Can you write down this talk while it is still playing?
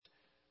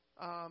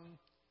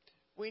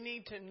We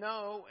need to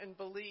know and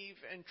believe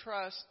and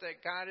trust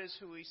that God is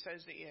who He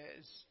says He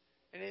is.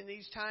 And in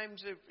these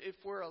times, if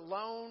we're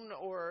alone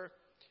or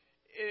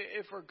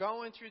if we're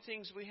going through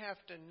things, we have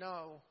to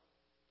know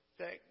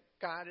that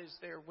God is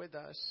there with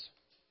us.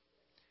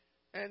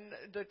 And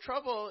the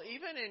trouble,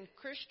 even in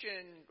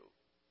Christian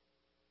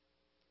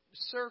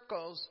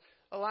circles,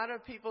 a lot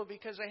of people,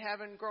 because they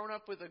haven't grown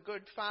up with a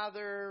good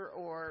father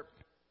or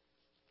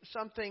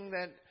something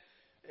that,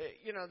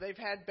 they've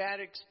had bad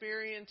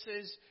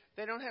experiences,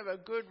 they don't have a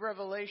good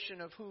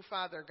revelation of who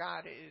Father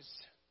God is.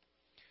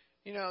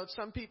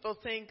 Some people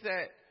think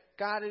that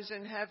God is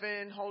in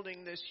heaven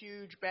holding this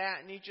huge bat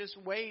and He's just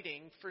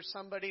waiting for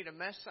somebody to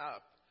mess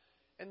up.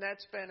 And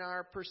that's been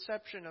our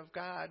perception of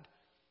God.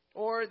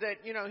 Or that,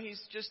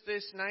 He's just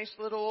this nice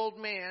little old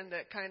man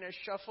that kind of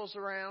shuffles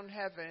around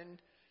heaven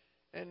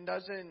and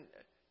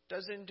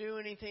doesn't do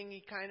anything.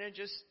 He kind of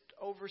just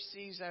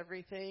oversees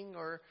everything.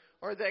 Or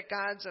that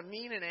God's a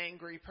mean and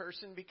angry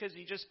person because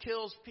He just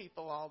kills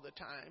people all the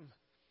time.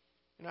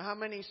 How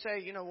many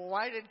say, well,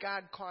 why did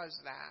God cause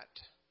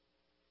that?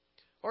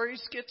 Or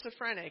He's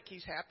schizophrenic.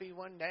 He's happy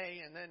one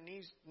day and then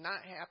He's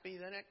not happy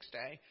the next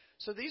day.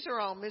 So these are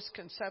all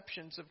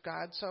misconceptions of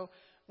God. So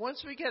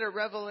once we get a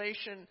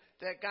revelation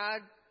that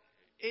God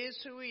is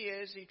who He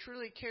is, He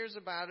truly cares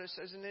about us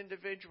as an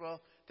individual,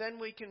 then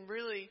we can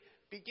really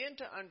begin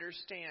to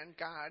understand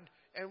God,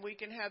 and we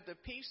can have the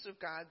peace of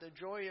God, the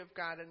joy of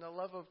God, and the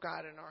love of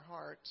God in our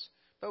hearts.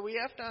 But we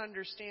have to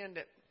understand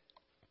it,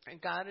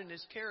 and God and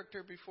His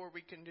character before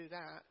we can do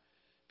that.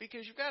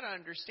 Because you've got to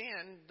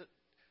understand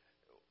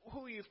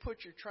who you've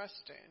put your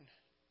trust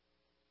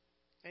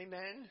in.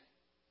 Amen?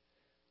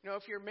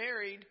 If you're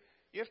married,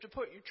 you have to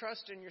put your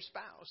trust in your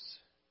spouse.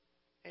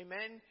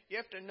 Amen? You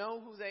have to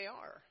know who they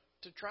are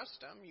to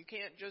trust them. You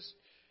can't just,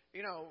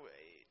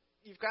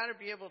 you've got to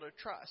be able to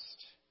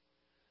trust.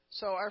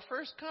 So our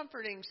first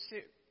comforting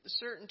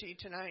certainty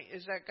tonight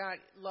is that God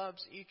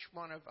loves each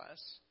one of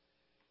us.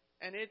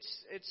 And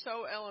it's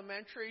so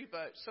elementary,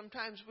 but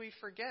sometimes we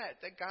forget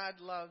that God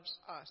loves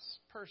us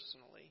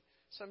personally.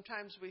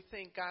 Sometimes we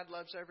think God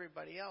loves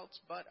everybody else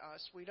but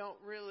us. We don't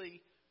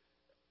really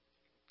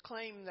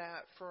claim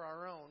that for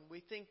our own.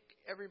 We think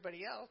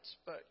everybody else,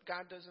 but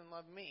God doesn't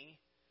love me.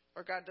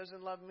 Or God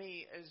doesn't love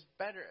me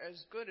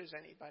as good as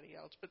anybody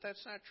else. But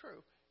that's not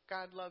true.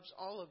 God loves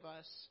all of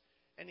us,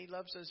 and He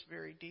loves us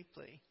very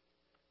deeply.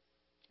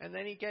 And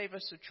then He gave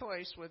us a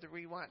choice whether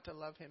we want to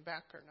love Him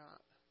back or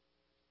not.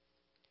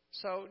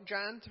 So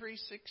John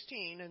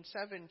 3:16 and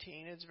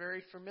 17 is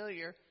very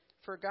familiar.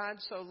 For God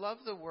so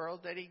loved the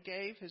world that He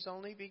gave His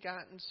only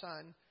begotten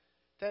Son,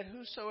 that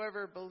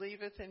whosoever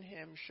believeth in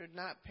Him should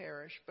not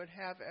perish, but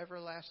have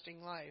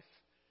everlasting life.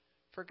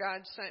 For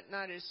God sent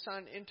not His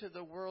Son into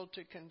the world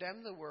to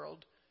condemn the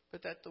world,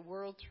 but that the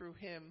world through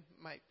Him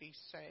might be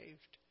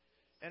saved.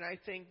 And I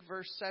think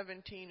verse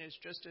 17 is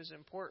just as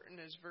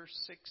important as verse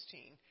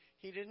 16.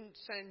 He didn't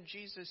send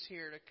Jesus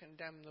here to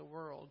condemn the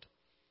world.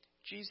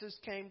 Jesus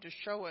came to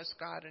show us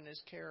God and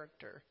His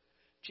character.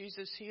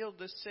 Jesus healed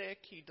the sick.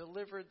 He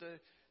delivered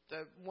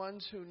the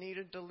ones who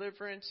needed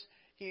deliverance.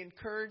 He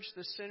encouraged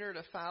the sinner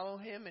to follow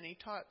Him, and He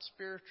taught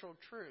spiritual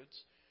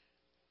truths.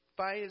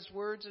 By His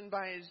words and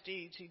by His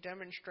deeds, He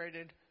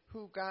demonstrated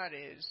who God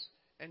is,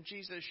 and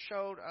Jesus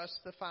showed us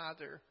the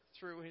Father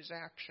through His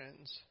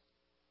actions.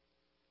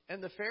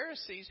 And the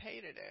Pharisees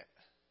hated it.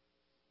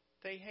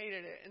 They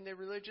hated it, and the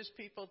religious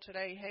people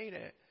today hate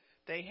it.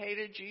 They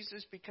hated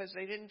Jesus because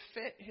they didn't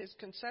fit His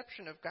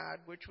conception of God,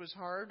 which was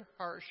hard,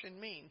 harsh, and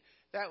mean.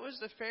 That was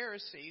the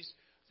Pharisees.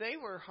 They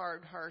were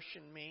hard, harsh,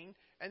 and mean,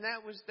 and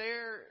that was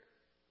their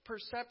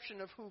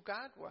perception of who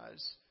God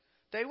was.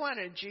 They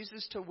wanted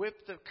Jesus to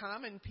whip the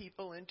common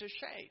people into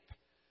shape.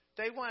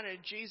 They wanted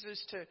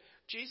Jesus to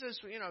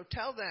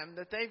tell them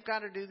that they've got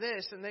to do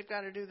this and they've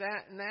got to do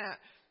that and that.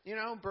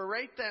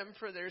 Berate them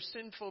for their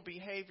sinful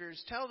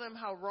behaviors. Tell them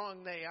how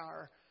wrong they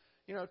are.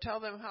 Tell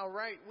them how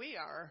right we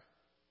are.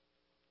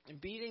 And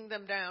beating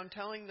them down,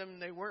 telling them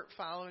they weren't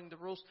following the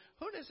rules.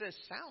 Who does this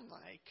sound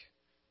like?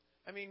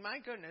 I mean, my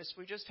goodness,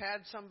 we just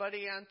had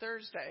somebody on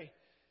Thursday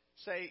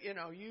say,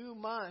 you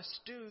must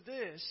do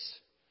this.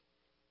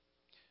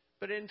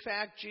 But in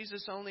fact,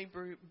 Jesus only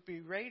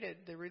berated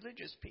the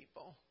religious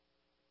people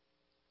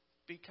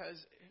because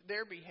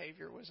their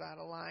behavior was out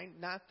of line,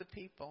 not the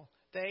people.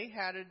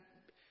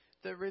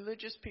 The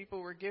religious people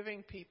were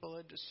giving people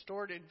a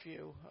distorted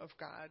view of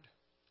God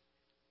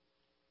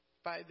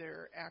by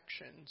their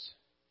actions.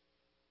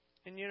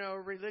 And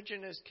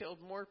religion has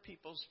killed more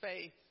people's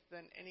faith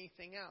than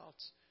anything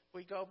else.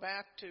 We go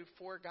back to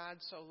for God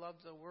so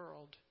loved the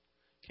world.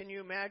 Can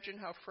you imagine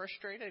how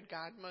frustrated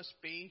God must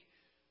be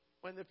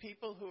when the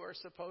people who are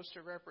supposed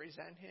to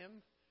represent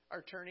Him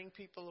are turning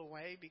people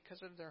away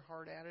because of their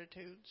hard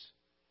attitudes?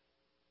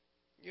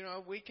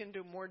 We can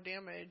do more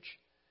damage,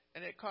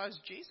 and it caused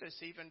Jesus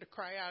even to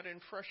cry out in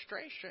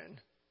frustration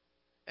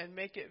and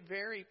make it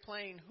very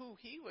plain who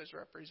He was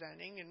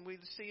representing. And we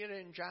see it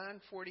in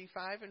John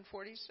 45 and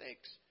 46.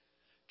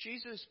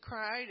 Jesus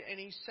cried and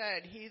He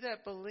said, "He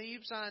that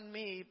believes on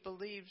me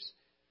believes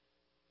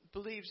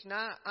believes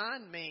not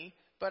on me,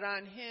 but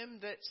on him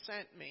that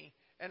sent me.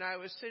 And I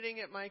was sitting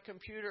at my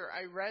computer.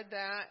 I read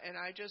that, and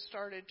I just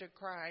started to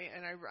cry.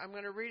 And I'm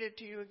going to read it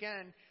to you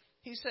again.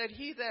 He said,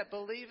 he that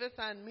believeth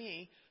on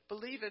me,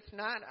 believeth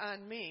not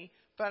on me,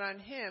 but on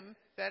him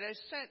that has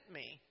sent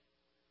me.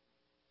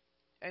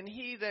 And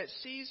he that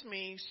sees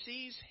me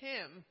sees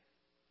him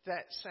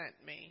that sent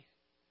me.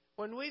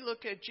 When we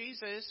look at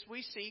Jesus,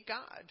 we see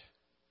God.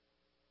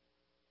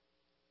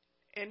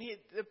 And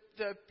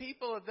the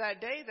people of that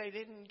day, they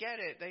didn't get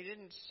it. They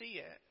didn't see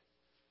it.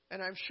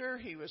 And I'm sure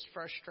he was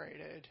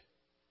frustrated.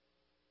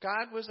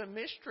 God was a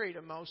mystery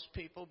to most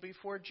people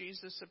before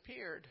Jesus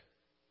appeared.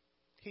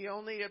 He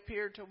only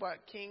appeared to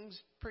kings,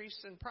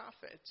 priests, and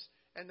prophets.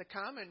 And the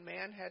common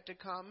man had to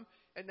come,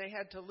 and they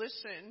had to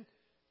listen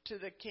to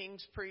the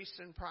kings, priests,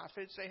 and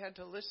prophets. They had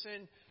to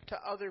listen to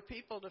other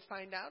people to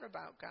find out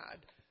about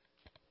God.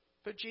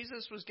 But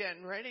Jesus was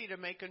getting ready to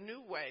make a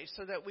new way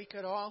so that we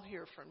could all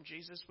hear from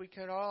Jesus. We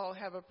could all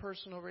have a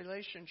personal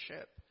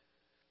relationship.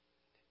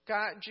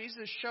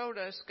 Jesus showed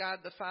us God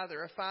the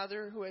Father, a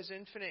Father who has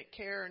infinite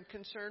care and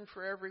concern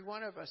for every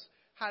one of us.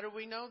 How do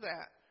we know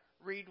that?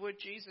 Read what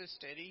Jesus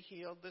did. He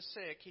healed the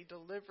sick. He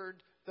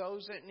delivered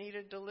those that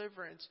needed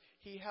deliverance.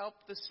 He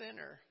helped the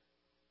sinner.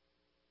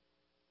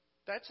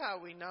 That's how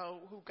we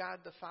know who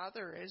God the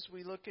Father is.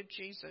 We look at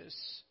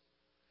Jesus.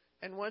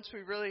 And once we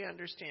really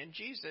understand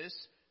Jesus,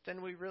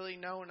 then we really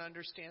know and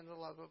understand the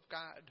love of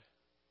God.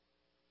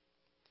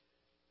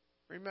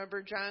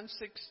 Remember John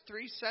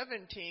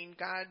 3:17,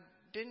 God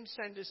didn't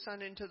send his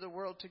Son into the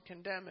world to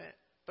condemn it,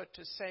 but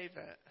to save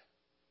it.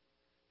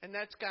 And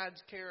that's God's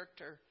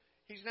character.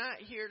 He's not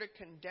here to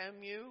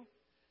condemn you.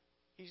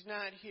 He's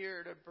not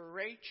here to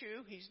berate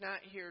you. He's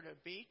not here to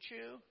beat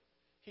you.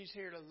 He's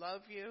here to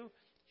love you.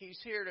 He's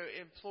here to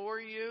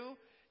implore you.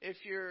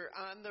 If you're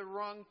on the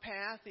wrong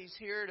path, he's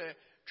here to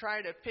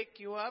try to pick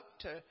you up,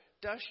 to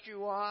dust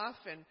you off,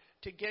 and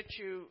to get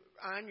you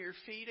on your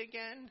feet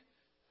again.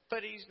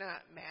 But he's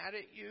not mad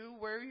at you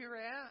where you're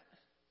at.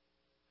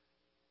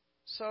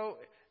 So,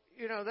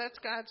 that's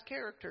God's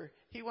character.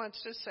 He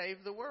wants to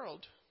save the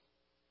world.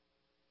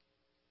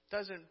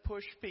 Doesn't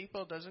push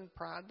people, doesn't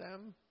prod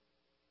them.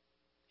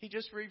 He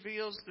just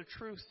reveals the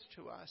truth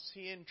to us.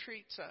 He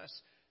entreats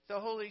us. The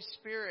Holy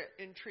Spirit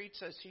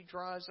entreats us. He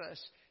draws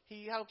us.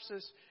 He helps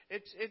us.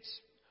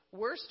 It's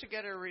worse to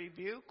get a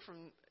rebuke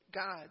from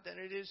God than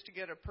it is to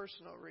get a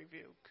personal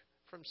rebuke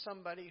from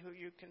somebody who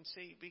you can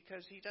see,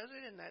 because he does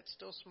it in that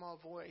still small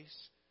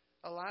voice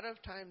a lot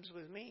of times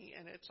with me,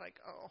 and it's like,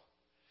 oh,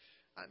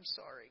 I'm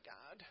sorry,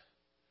 God.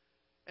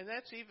 And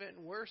that's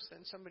even worse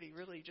than somebody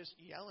really just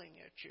yelling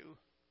at you.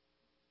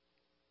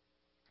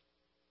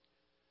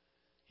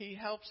 He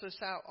helps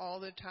us out all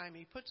the time.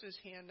 He puts his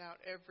hand out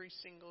every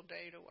single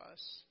day to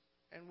us,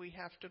 and we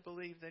have to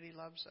believe that he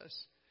loves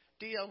us.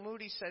 D.L.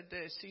 Moody said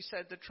this. He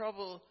said, the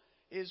trouble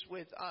is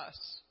with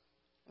us.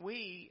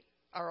 We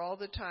are all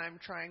the time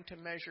trying to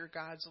measure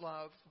God's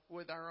love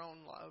with our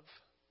own love.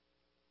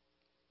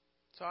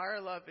 So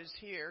our love is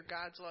here,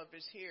 God's love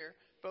is here,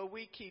 but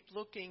we keep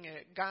looking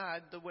at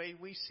God the way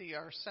we see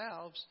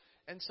ourselves,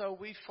 and so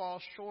we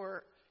fall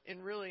short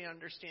in really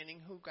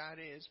understanding who God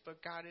is.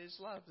 But God is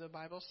love. The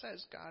Bible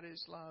says God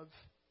is love.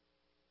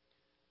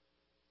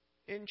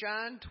 In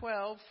John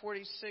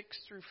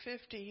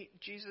 12:46-50,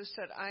 Jesus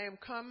said, I am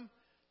come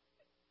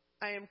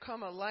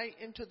a light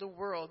into the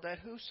world, that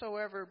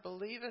whosoever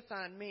believeth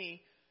on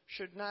me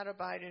should not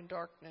abide in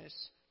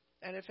darkness.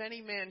 And if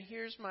any man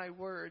hears my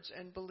words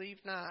and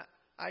believe not,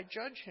 I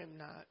judge him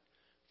not.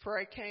 For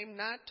I came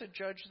not to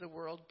judge the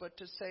world, but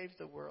to save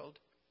the world.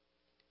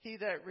 He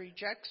that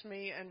rejects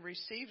me and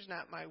receives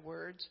not my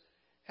words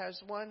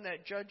has one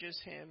that judges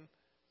him.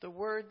 The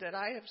word that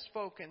I have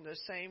spoken, the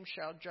same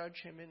shall judge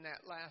him in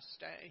that last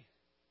day.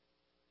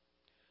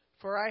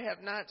 For I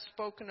have not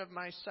spoken of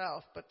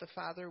myself, but the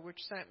Father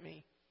which sent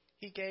me.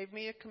 He gave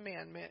me a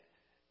commandment,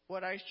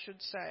 what I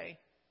should say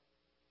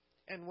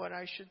and what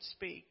I should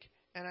speak.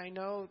 And I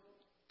know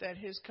that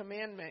his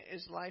commandment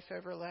is life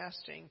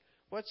everlasting.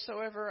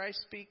 Whatsoever I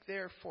speak,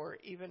 therefore,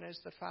 even as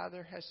the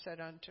Father has said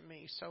unto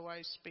me, so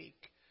I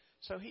speak.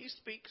 So he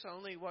speaks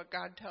only what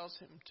God tells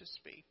him to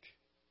speak.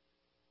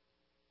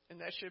 And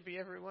that should be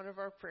every one of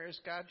our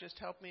prayers. God, just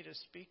help me to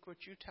speak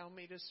what you tell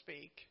me to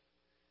speak.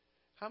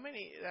 How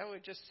many, that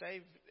would just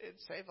save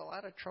a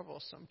lot of trouble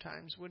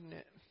sometimes, wouldn't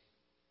it?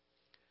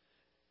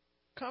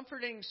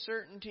 Comforting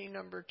certainty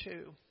number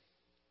 2.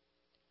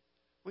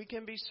 We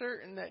can be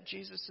certain that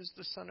Jesus is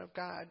the Son of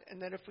God,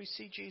 and that if we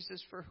see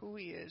Jesus for who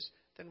he is,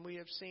 then we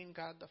have seen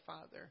God the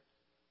Father.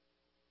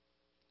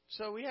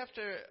 So we have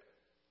to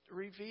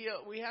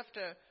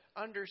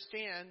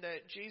understand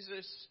that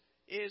Jesus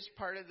is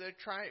part of the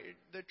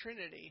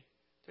Trinity.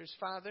 There's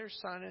Father,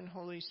 Son, and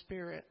Holy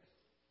Spirit.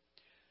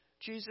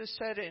 Jesus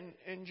said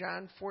in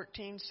John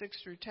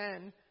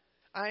 14:6-10,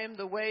 I am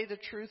the way, the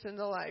truth, and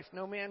the life.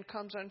 No man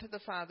comes unto the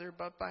Father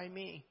but by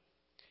me.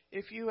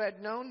 If you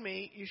had known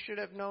me, you should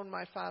have known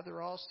my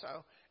Father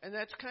also. And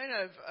that's kind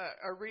of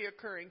a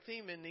reoccurring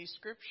theme in these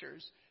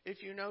scriptures.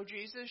 If you know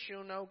Jesus,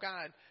 you'll know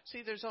God.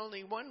 See, there's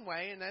only one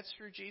way, and that's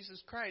through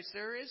Jesus Christ.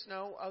 There is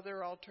no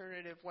other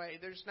alternative way.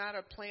 There's not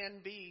a plan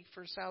B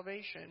for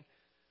salvation.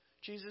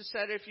 Jesus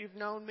said, if you've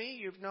known me,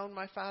 you've known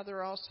my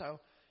Father also.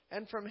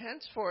 And from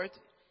henceforth,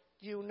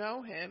 you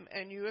know him,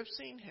 and you have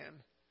seen him.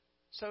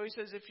 So he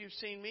says, if you've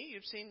seen me,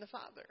 you've seen the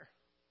Father.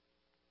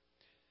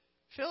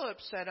 Philip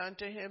said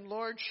unto him,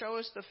 Lord, show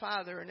us the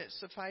Father, and it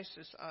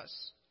suffices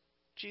us.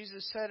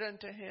 Jesus said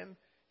unto him,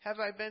 have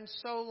I been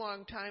so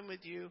long time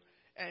with you,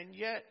 and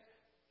yet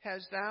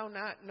hast thou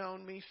not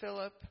known me,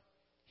 Philip?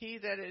 He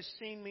that has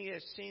seen me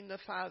has seen the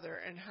Father.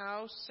 And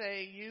how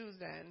say you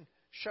then,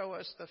 show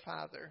us the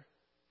Father?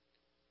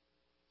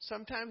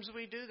 Sometimes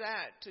we do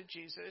that to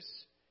Jesus.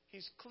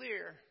 He's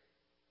clear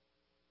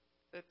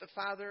that the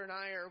Father and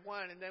I are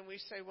one. And then we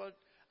say, well,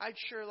 I'd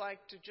sure like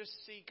to just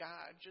see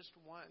God just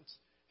once.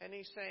 And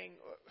he's saying,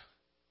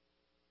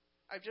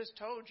 I've just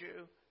told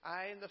you,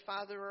 I and the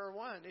Father are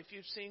one. If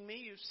you've seen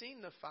me, you've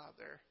seen the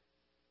Father.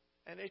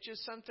 And it's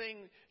just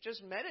something,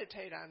 just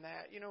meditate on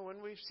that. You know,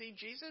 when we see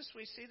Jesus,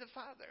 we see the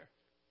Father.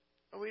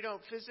 And we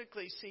don't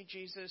physically see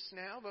Jesus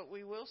now, but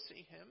we will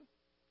see him.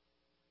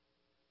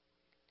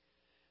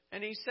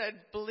 And he said,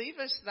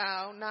 believest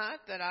thou not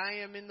that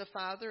I am in the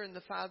Father and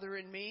the Father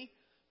in me?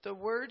 The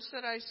words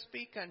that I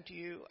speak unto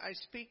you, I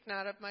speak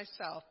not of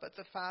myself, but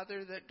the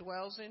Father that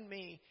dwells in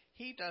me,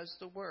 he does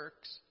the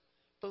works.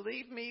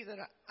 Believe me that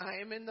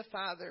I am in the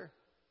Father,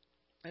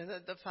 and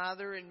that the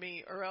Father in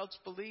me, or else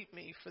believe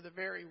me for the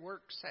very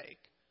work's sake,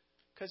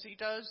 because he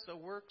does the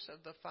works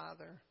of the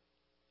Father.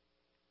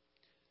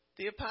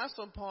 The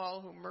Apostle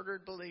Paul, who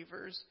murdered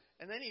believers,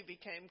 and then he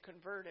became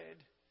converted.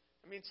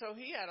 I mean, so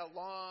he had a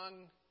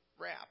long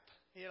rap.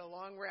 He had a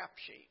long rap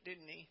sheet,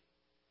 didn't he?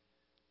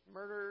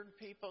 Murdered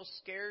people,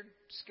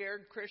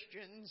 scared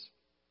Christians.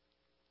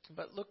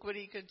 But look what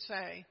he could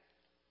say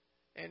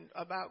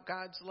about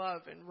God's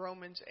love in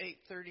Romans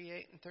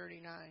 8:38 and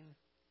 39.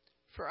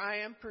 For I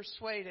am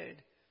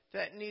persuaded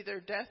that neither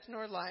death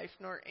nor life,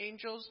 nor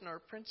angels, nor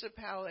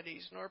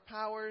principalities, nor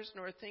powers,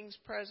 nor things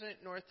present,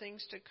 nor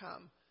things to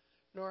come,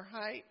 nor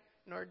height,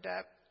 nor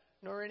depth,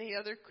 nor any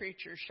other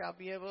creature shall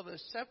be able to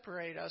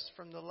separate us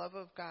from the love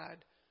of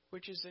God,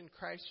 which is in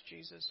Christ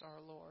Jesus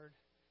our Lord.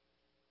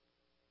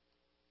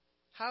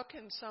 How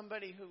can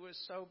somebody who was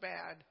so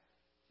bad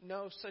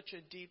know such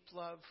a deep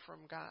love from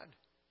God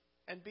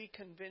and be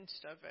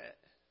convinced of it?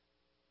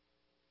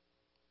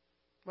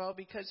 Well,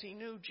 because he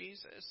knew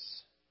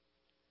Jesus,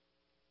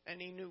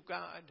 and he knew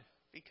God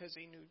because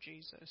he knew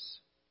Jesus.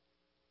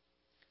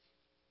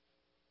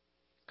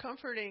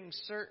 Comforting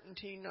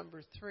certainty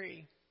number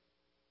 3.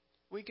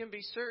 We can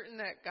be certain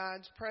that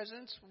God's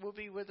presence will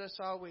be with us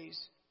always,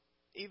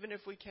 even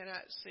if we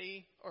cannot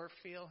see or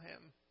feel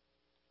him.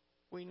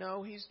 We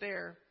know he's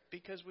there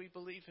because we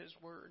believe his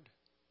word.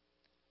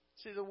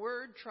 See, the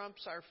word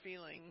trumps our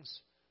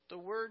feelings. The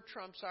word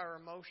trumps our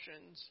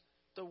emotions.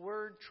 The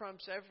word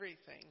trumps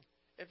everything.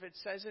 If it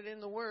says it in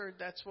the word,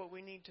 that's what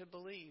we need to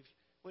believe.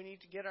 We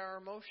need to get our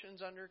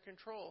emotions under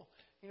control.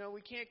 You know,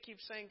 we can't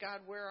keep saying,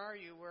 God, where are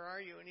you? Where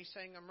are you? And he's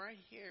saying, I'm right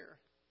here.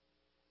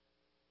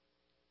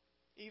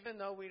 Even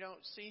though we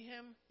don't see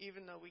him,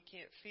 even though we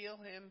can't feel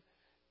him,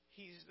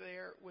 he's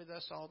there with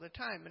us all the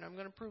time. And I'm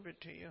going to prove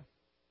it to you.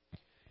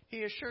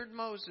 He assured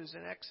Moses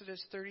in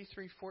Exodus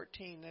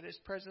 33:14 that his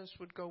presence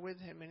would go with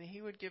him and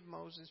he would give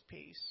Moses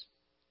peace.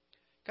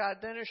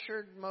 God then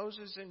assured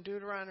Moses in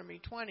Deuteronomy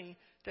 20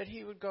 that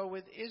he would go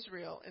with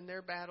Israel in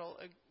their battle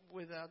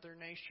with other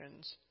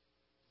nations.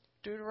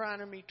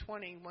 Deuteronomy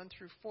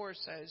 20:1-4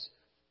 says,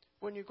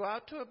 when you go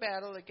out to a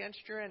battle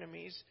against your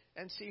enemies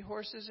and see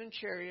horses and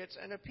chariots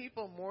and a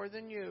people more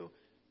than you,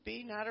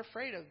 be not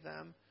afraid of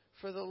them,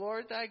 for the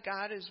Lord thy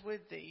God is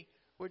with thee,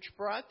 which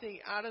brought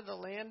thee out of the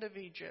land of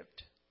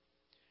Egypt.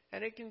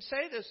 And it can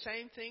say the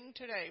same thing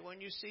today when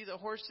you see the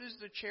horses,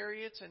 the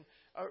chariots, and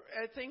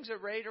things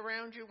arrayed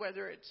around you,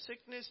 whether it's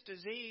sickness,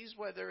 disease,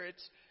 whether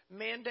it's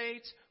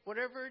mandates,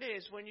 whatever it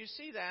is. When you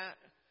see that,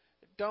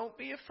 don't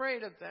be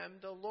afraid of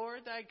them. The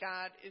Lord thy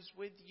God is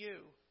with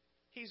you.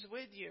 He's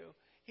with you.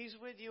 He's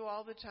with you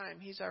all the time.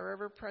 He's our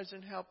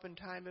ever-present help in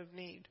time of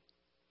need.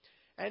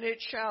 And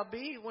it shall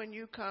be when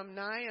you come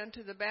nigh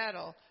unto the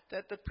battle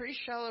that the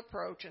priest shall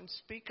approach and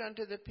speak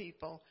unto the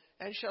people,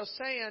 and shall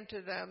say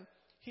unto them,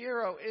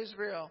 Hear, O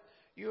Israel,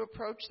 you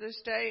approach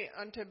this day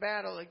unto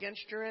battle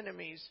against your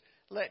enemies.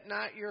 Let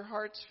not your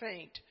hearts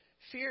faint.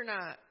 Fear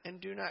not, and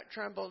do not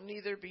tremble,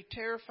 neither be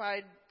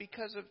terrified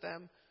because of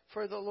them.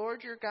 For the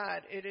Lord your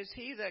God, it is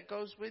he that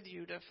goes with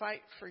you to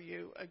fight for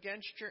you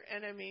against your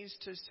enemies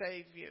to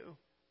save you.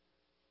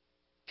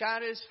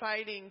 God is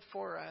fighting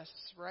for us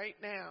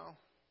right now.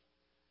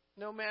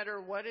 No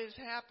matter what is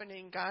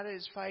happening, God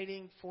is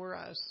fighting for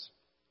us.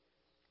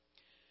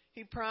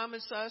 He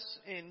promised us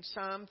in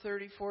Psalm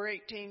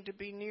 34:18 to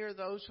be near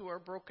those who are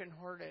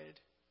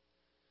brokenhearted.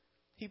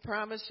 He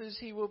promises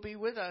he will be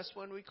with us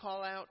when we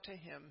call out to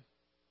him.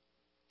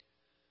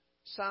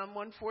 Psalm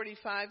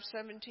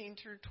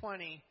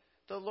 145:17-20.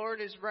 The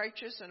Lord is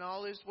righteous in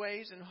all his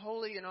ways and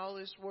holy in all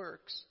his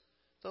works.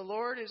 The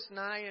Lord is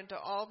nigh unto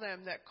all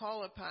them that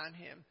call upon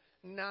him.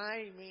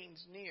 Nigh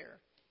means near.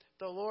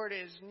 The Lord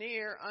is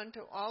near unto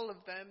all of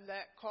them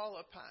that call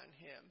upon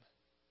him.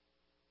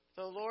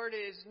 The Lord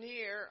is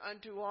near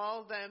unto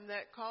all them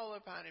that call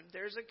upon him.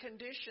 There's a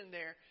condition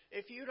there.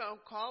 If you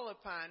don't call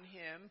upon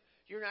him,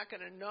 you're not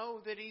going to know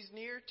that he's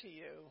near to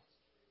you.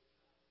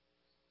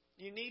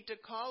 You need to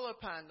call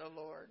upon the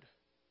Lord.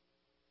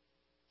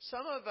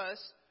 Some of us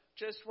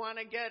just want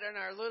to get in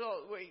our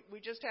little... We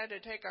just had to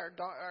take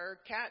our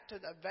cat to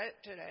the vet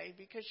today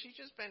because she's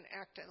just been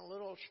acting a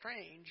little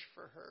strange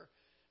for her.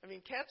 I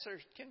mean, cats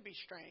can be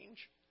strange.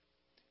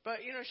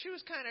 But, she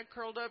was kind of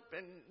curled up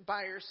and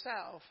by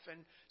herself. And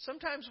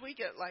sometimes we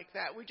get like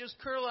that. We just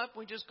curl up,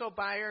 we just go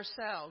by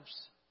ourselves.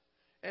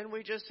 And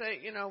we just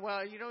say,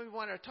 well, you don't even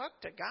want to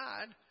talk to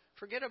God.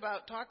 Forget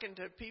about talking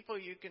to people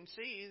you can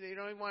see. You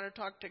don't even want to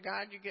talk to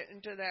God. You get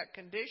into that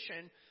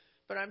condition.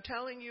 But I'm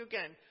telling you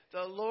again,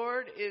 the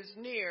Lord is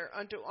near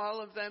unto all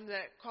of them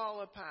that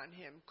call upon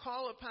him.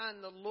 Call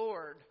upon the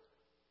Lord.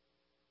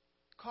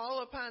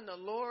 Call upon the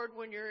Lord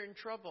when you're in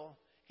trouble.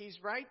 He's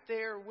right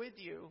there with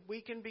you.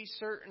 We can be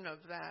certain of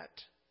that.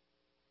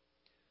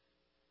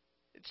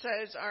 It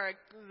says,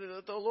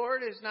 the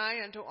Lord is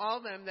nigh unto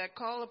all them that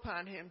call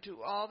upon him,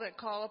 to all that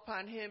call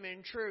upon him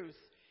in truth.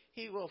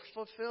 He will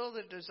fulfill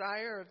the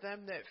desire of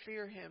them that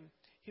fear him.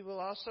 He will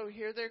also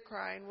hear their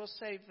cry and will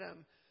save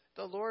them.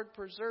 The Lord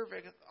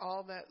preserveth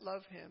all that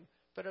love him,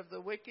 but of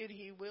the wicked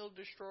he will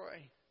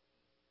destroy.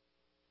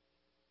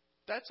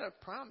 That's a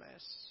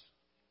promise.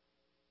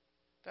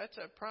 That's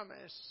a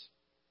promise.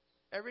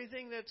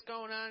 Everything that's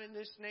going on in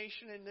this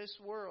nation, in this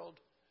world,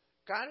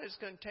 God is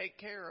going to take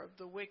care of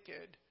the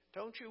wicked.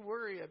 Don't you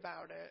worry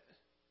about it.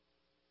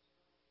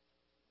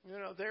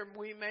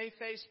 We may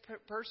face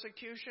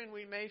persecution,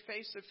 we may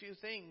face a few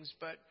things,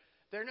 but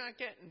they're not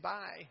getting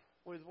by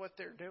with what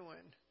they're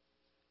doing.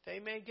 They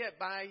may get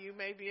by. You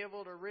may be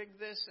able to rig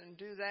this and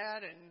do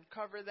that and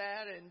cover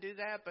that and do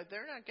that, but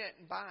they're not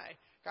getting by.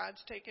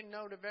 God's taken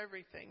note of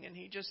everything, and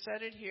he just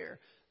said it here.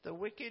 The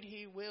wicked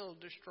he will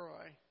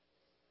destroy.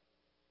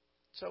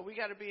 So we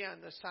got to be on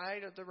the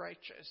side of the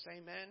righteous.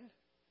 Amen.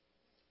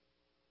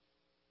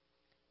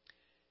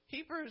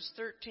 Hebrews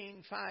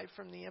 13:5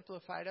 from the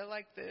Amplified. I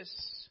like this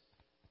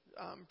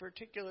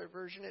particular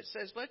version. It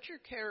says, let your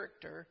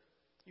character,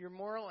 your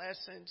moral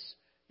essence,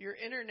 your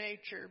inner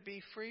nature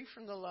be free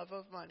from the love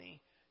of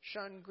money.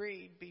 Shun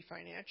greed. Be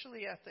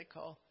financially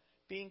ethical,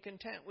 being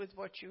content with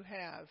what you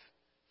have.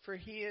 For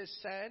he has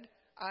said,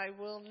 I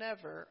will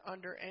never,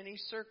 under any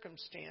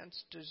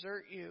circumstance,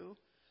 desert you,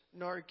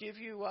 nor give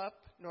you up,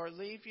 nor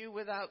leave you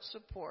without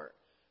support,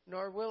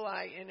 nor will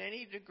I in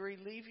any degree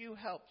leave you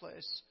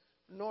helpless,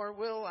 nor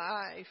will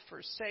I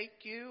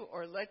forsake you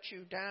or let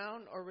you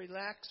down or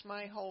relax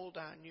my hold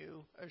on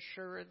you.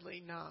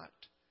 Assuredly not.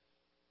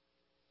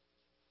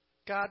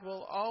 God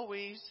will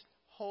always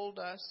hold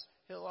us.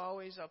 He'll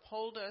always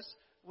uphold us.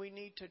 We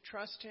need to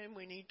trust him.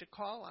 We need to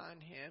call on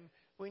him.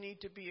 We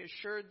need to be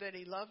assured that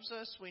he loves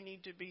us. We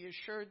need to be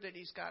assured that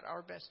he's got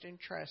our best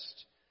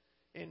interest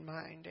in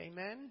mind.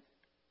 Amen?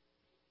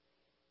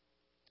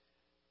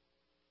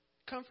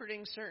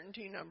 Comforting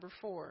certainty number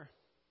 4.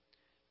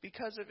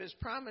 Because of his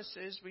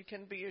promises, we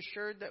can be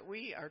assured that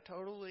we are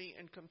totally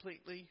and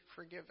completely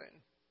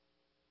forgiven.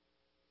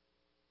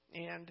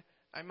 And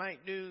I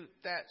might do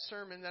that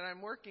sermon that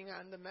I'm working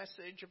on, the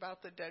message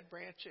about the dead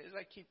branches.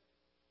 I keep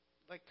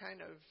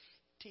kind of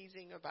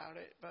teasing about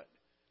it, but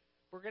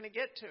we're going to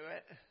get to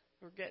it.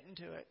 We're getting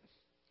to it.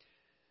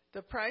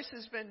 The price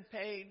has been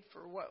paid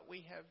for what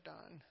we have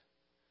done.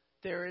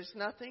 There is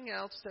nothing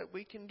else that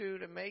we can do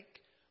to make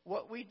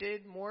what we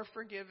did more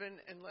forgiven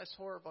and less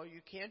horrible.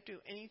 You can't do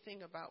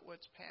anything about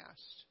what's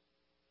past.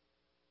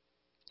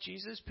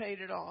 Jesus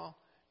paid it all.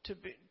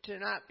 To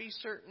not be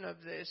certain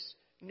of this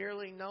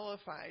nearly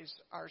nullifies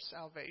our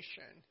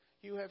salvation.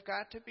 You have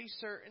got to be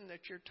certain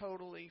that you're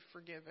totally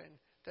forgiven,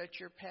 that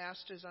your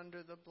past is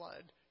under the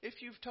blood.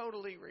 If you've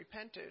totally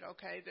repented,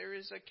 okay, there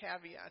is a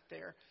caveat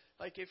there.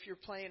 Like if you're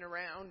playing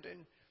around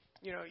and,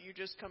 you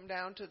just come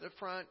down to the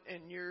front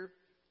and you're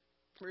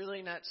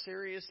really not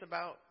serious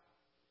about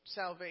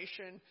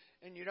salvation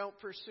and you don't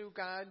pursue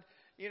God,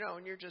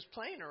 and you're just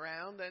playing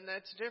around, then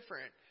that's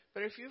different.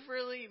 But if you've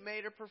really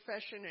made a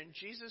profession and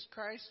Jesus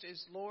Christ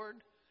is Lord,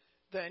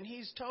 then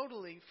he's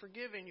totally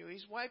forgiven you.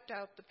 He's wiped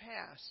out the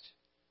past.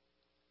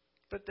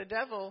 But the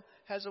devil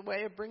has a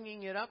way of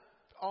bringing it up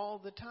all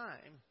the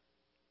time.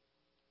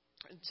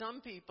 And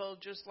some people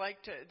just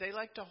like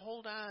to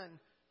hold on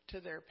to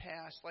their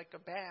past like a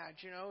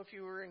badge. If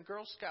you were in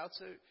Girl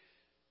Scouts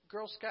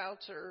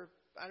or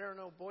I don't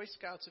know, Boy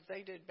Scouts, if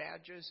they did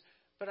badges.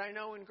 But I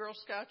know in Girl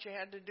Scouts you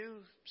had to do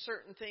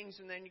certain things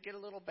and then you get a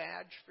little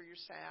badge for your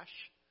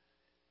sash.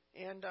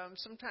 And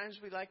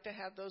sometimes we like to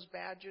have those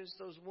badges,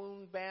 those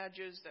wound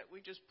badges that we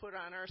just put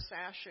on our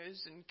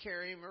sashes and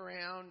carry them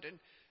around. And,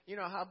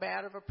 how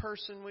bad of a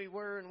person we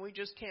were and we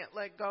just can't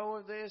let go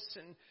of this.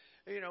 And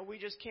we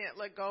just can't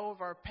let go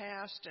of our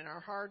past and our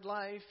hard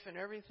life and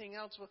everything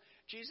else. Well,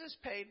 Jesus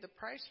paid the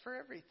price for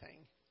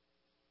everything.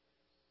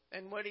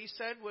 And what he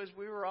said was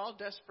we were all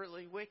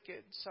desperately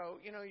wicked. So,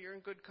 you're in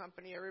good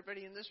company.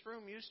 Everybody in this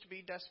room used to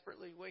be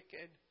desperately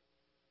wicked.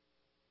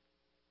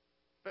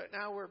 But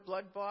now we're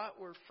blood-bought.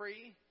 We're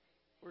free.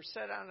 We're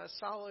set on a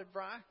solid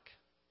rock.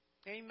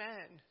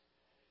 Amen.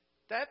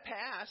 That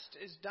past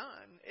is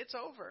done. It's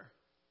over.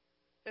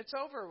 It's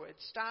over with.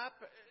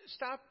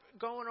 Stop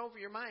going over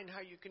your mind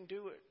how you can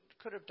do it,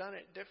 could have done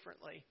it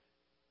differently.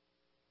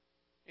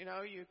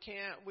 You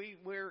can't,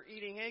 we're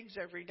eating eggs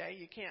every day.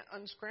 You can't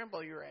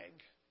unscramble your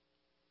egg.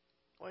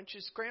 Once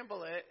you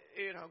scramble it,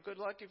 good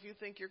luck if you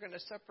think you're going to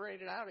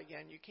separate it out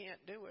again. You can't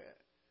do it.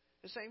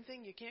 The same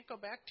thing, you can't go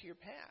back to your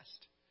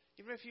past.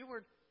 Even if you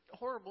were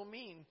horrible,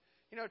 mean,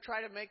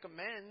 try to make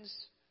amends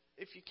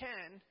if you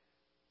can.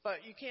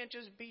 But you can't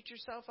just beat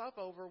yourself up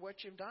over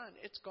what you've done.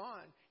 It's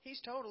gone. He's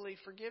totally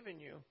forgiven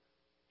you.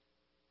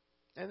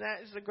 And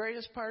that is the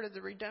greatest part of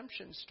the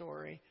redemption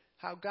story,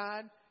 how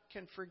God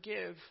can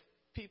forgive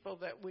people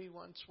that we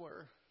once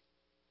were.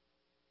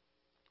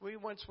 We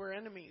once were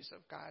enemies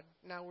of God.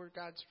 Now we're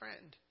God's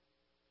friend.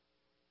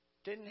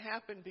 Didn't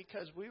happen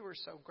because we were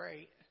so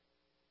great.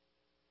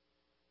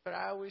 But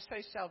I always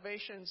say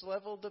salvation's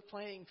leveled the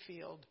playing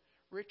field.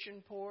 Rich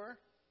and poor,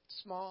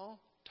 small,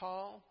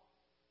 tall.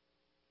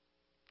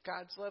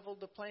 God's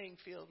leveled the playing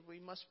field. We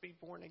must be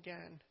born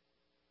again.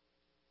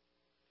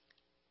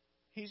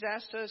 He's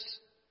asked us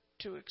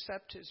to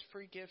accept his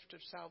free gift of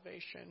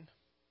salvation.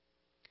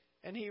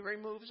 And he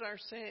removes our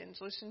sins.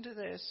 Listen to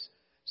this.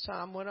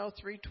 Psalm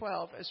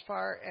 103:12. As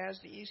far as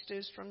the east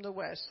is from the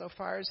west, so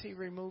far as he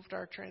removed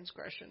our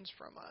transgressions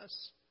from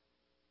us.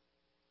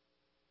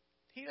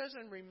 He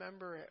doesn't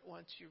remember it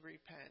once you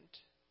repent.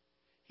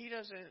 He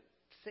doesn't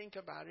think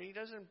about it. He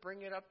doesn't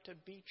bring it up to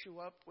beat you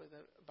up with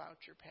it about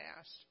your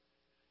past.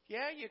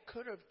 Yeah, you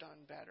could have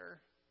done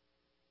better,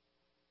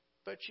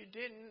 but you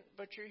didn't,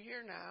 but you're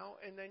here now,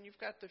 and then you've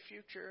got the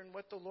future. And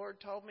what the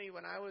Lord told me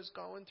when I was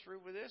going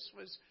through with this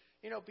was,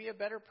 be a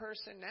better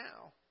person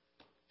now.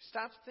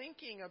 Stop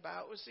thinking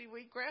about,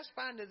 we grasp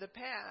onto the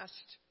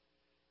past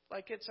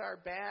like it's our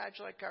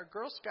badge, like our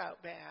Girl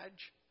Scout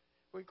badge.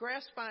 We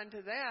grasp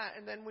onto that,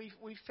 and then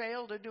we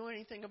fail to do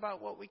anything about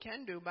what we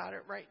can do about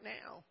it right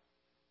now.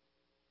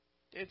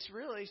 It's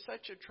really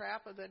such a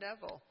trap of the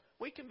devil.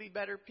 We can be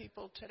better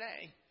people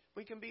today.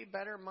 We can be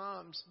better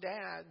moms,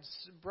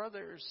 dads,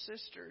 brothers,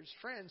 sisters,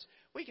 friends.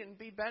 We can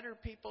be better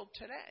people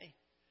today.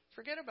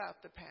 Forget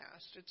about the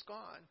past. It's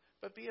gone.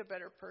 But be a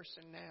better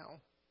person now.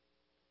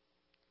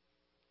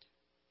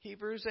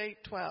 Hebrews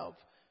 8:12.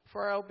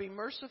 For I will be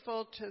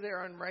merciful to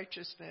their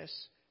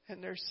unrighteousness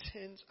and their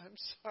sins. I'm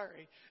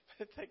sorry,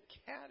 but the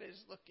cat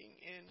is looking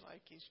in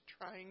like he's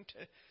trying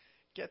to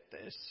get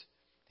this.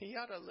 He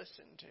ought to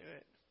listen to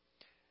it.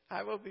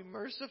 I will be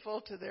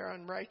merciful to their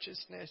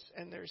unrighteousness,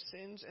 and their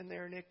sins and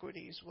their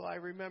iniquities will I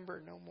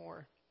remember no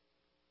more.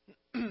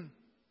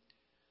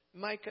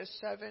 Micah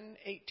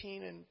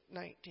 7:18 and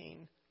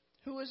 19.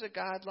 Who is a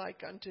God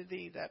like unto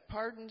thee, that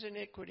pardons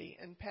iniquity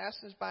and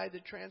passes by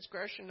the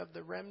transgression of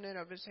the remnant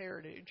of his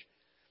heritage?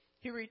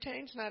 He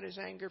retains not his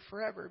anger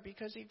forever,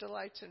 because he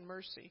delights in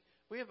mercy.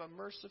 We have a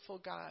merciful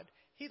God.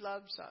 He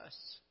loves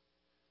us.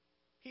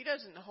 He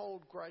doesn't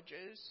hold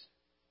grudges.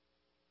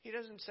 He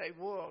doesn't say,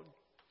 whoa,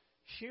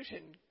 you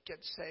didn't get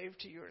saved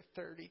till you were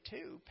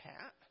 32,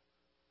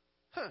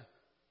 Pat.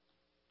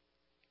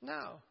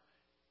 No.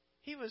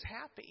 He was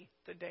happy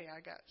the day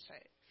I got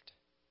saved.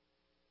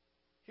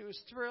 He was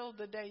thrilled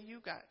the day you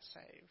got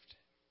saved.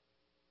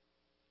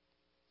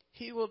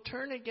 He will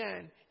turn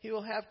again. He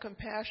will have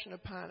compassion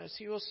upon us.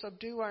 He will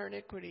subdue our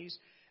iniquities,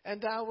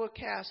 and thou wilt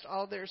cast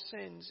all their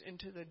sins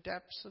into the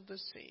depths of the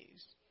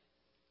seas.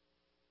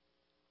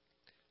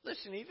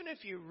 Listen, even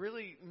if you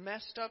really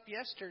messed up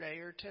yesterday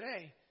or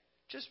today,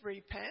 just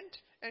repent,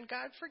 and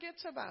God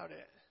forgets about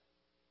it.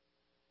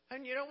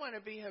 And you don't want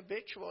to be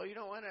habitual. You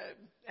don't want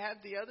to have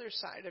the other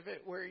side of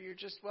it where you're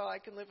just, I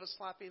can live a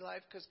sloppy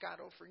life because God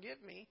will forgive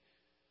me.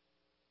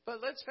 But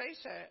let's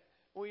face it,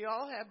 we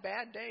all have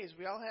bad days.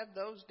 We all have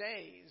those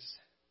days.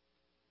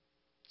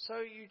 So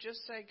you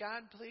just say,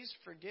 God, please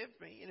forgive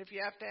me. And if you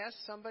have to ask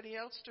somebody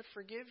else to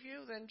forgive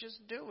you, then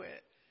just do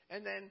it.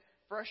 And then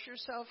brush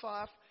yourself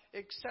off.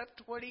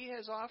 Accept what he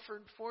has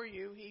offered for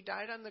you. He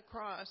died on the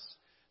cross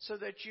so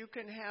that you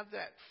can have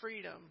that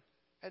freedom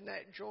and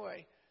that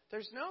joy.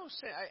 There's no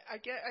sin.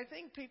 I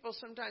think people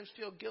sometimes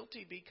feel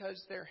guilty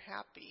because they're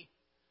happy.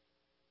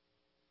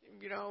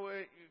 If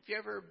you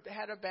ever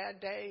had a bad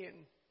day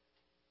and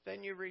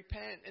then you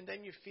repent and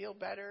then you feel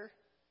better,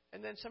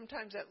 and then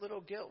sometimes that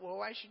little guilt,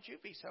 why should you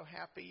be so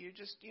happy? You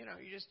just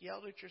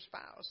yelled at your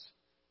spouse.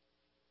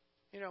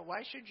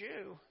 Why should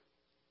you?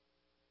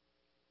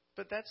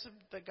 But that's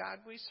the God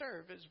we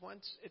serve, is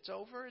once it's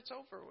over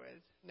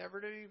with,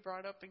 never to be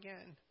brought up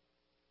again.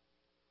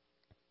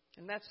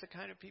 And that's the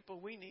kind of people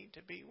we need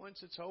to be.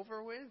 Once it's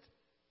over with,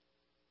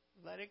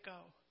 let it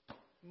go.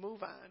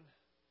 Move on.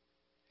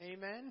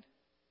 Amen?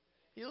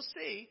 You'll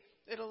see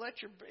It'll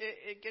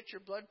it get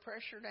your blood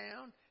pressure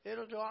down.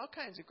 It'll do all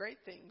kinds of great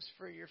things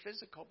for your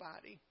physical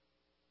body.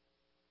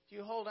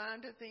 You hold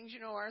on to things,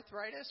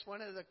 arthritis,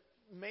 one of the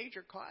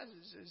major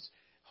causes is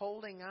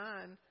holding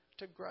on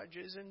to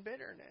grudges and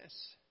bitterness.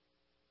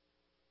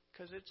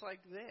 Because it's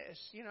like this,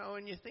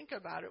 and you think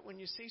about it when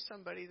you see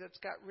somebody that's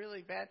got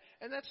really bad,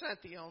 and that's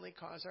not the only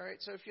cause, all right?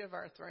 So if you have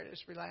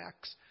arthritis,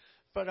 relax.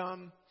 But,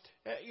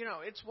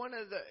 it's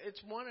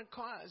one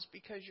cause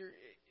because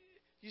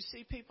you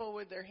see people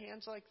with their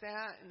hands like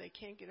that and they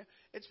can't get it.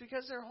 It's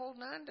because they're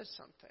holding on to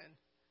something.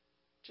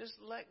 Just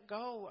let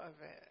go of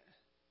it.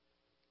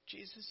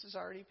 Jesus has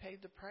already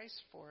paid the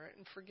price for it,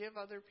 and forgive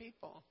other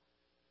people.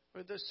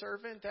 With the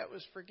servant that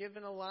was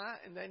forgiven a lot,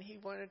 and then he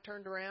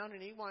turned around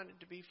and he wanted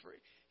to be free.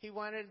 He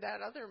wanted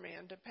that other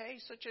man to pay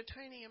such a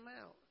tiny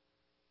amount.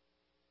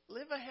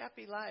 Live a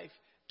happy life.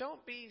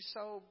 Don't be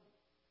so,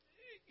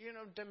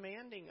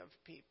 demanding of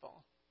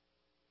people.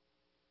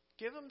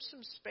 Give them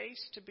some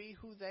space to be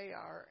who they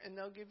are, and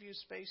they'll give you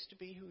space to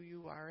be who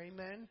you are.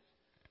 Amen.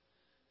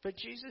 But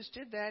Jesus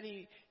did that.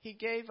 He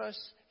gave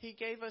us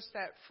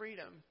that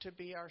freedom to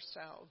be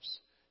ourselves.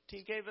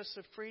 He gave us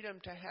the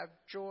freedom to have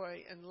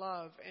joy and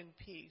love and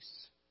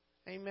peace.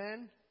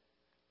 Amen.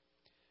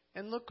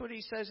 And look what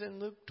he says in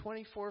Luke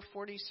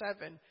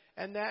 24:47.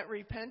 And that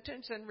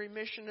repentance and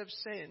remission of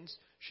sins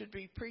should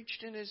be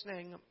preached in his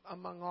name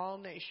among all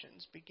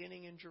nations,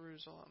 beginning in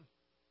Jerusalem.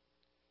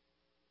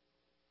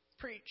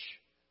 Preach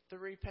the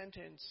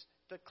repentance,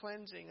 the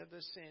cleansing of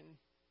the sin.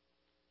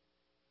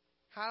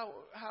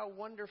 How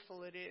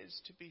wonderful it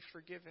is to be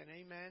forgiven.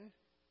 Amen.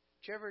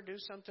 Did you ever do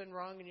something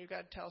wrong and you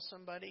got to tell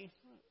somebody,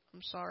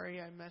 I'm sorry,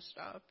 I messed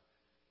up?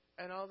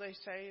 And all they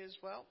say is,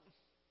 well,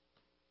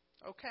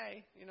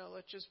 okay,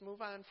 let's just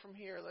move on from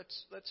here.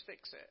 Let's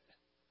fix it.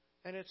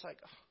 And it's like,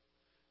 oh,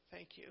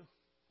 thank you.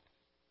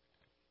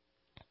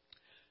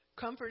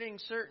 Comforting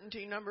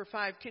certainty, number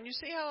 5. Can you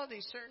see how all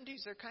these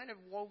certainties are kind of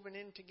woven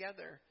in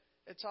together?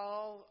 It's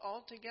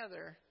all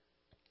together.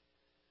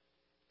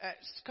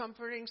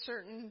 Comforting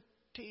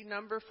certainty,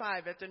 number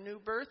 5. At the new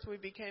birth, we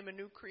became a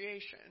new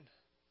creation.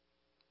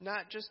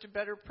 Not just a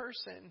better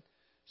person.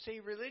 See,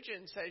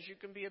 religion says you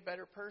can be a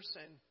better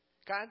person.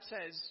 God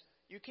says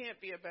you can't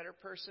be a better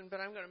person, but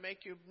I'm going to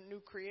make you a new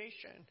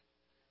creation.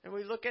 And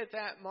we look at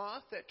that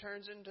moth that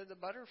turns into the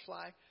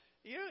butterfly.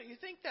 You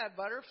think that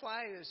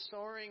butterfly is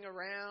soaring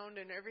around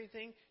and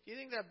everything? You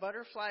think that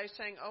butterfly is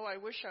saying, oh, I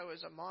wish I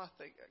was a moth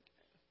again.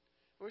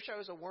 I wish I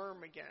was a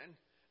worm again.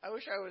 I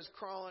wish I was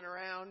crawling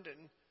around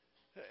and,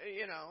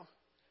 No,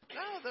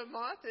 the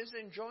moth is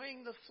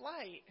enjoying the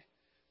flight.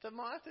 The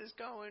moth is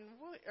going,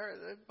 or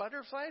the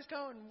butterfly is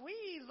going,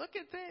 wee, look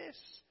at this.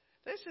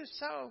 This is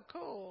so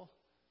cool.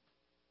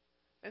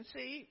 And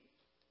see,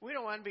 we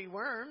don't want to be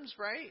worms,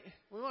 right?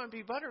 We want to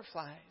be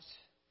butterflies.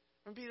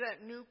 We want to be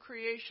that new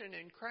creation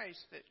in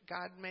Christ that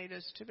God made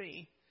us to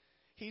be.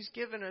 He's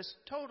given us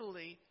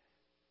totally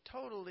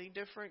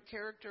different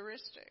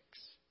characteristics.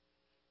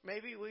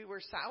 Maybe we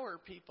were sour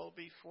people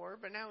before,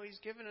 but now He's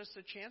given us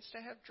a chance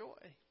to have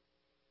joy.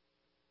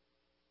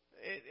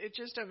 It's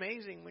just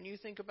amazing when you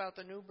think about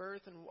the new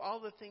birth and all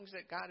the things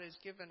that God has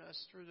given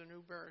us through the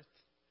new birth.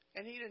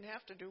 And He didn't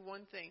have to do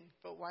one thing.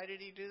 But why did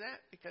He do that?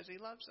 Because He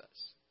loves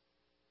us.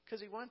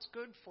 Because He wants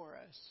good for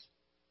us.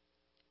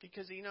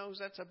 Because He knows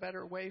that's a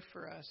better way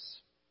for us.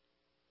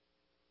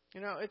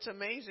 It's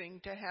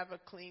amazing to have a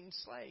clean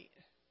slate.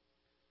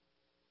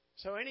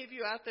 So any of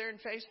you out there in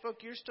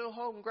Facebook, you're still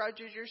holding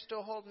grudges, you're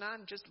still holding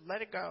on, just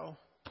let it go.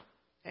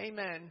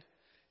 Amen.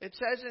 It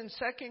says in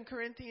 2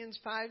 Corinthians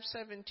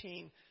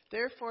 5:17,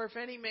 therefore, if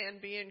any man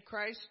be in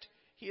Christ,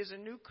 he is a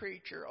new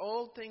creature.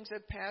 Old things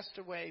have passed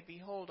away.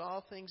 Behold,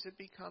 all things have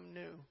become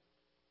new.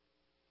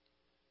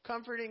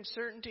 Comforting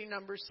certainty,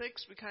 number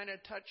 6, we kind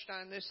of touched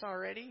on this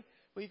already.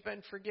 We've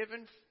been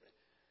forgiven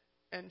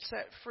and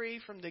set free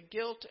from the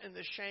guilt and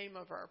the shame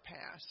of our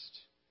past.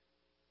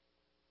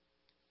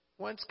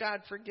 Once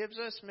God forgives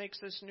us,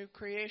 makes us new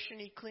creation,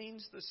 He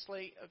cleans the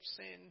slate of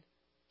sin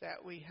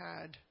that we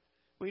had.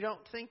 We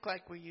don't think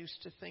like we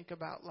used to think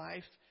about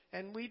life,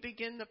 and we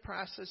begin the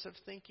process of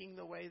thinking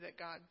the way that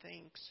God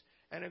thinks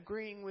and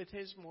agreeing with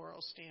His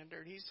moral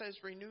standard. He says,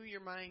 renew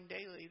your mind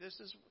daily.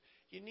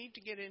 You need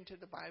to get into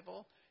the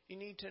Bible. You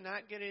need to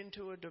not get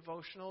into a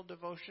devotional.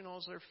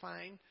 Devotionals are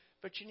fine,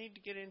 but you need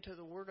to get into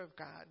the Word of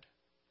God.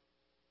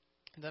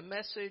 The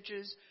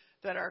messages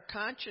that our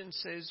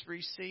consciences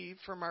receive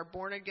from our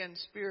born-again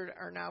spirit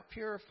are now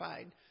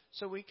purified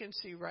so we can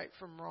see right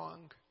from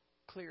wrong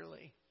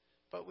clearly.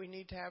 But we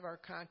need to have our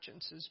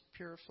consciences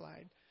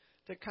purified.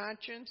 The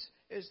conscience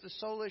is the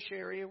soulish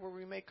area where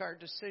we make our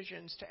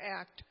decisions to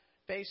act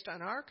based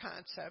on our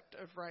concept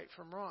of right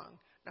from wrong.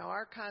 Now,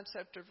 our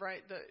concept of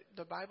right,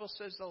 the Bible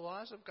says the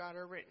laws of God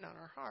are written on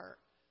our heart.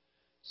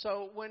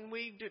 So when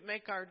we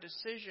make our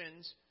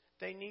decisions,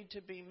 they need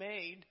to be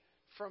made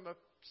from a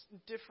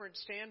different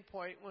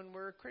standpoint when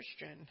we're a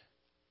Christian.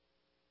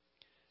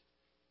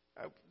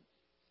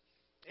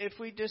 If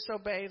we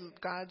disobey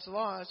God's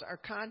laws, our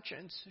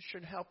conscience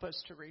should help us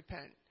to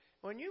repent.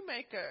 When you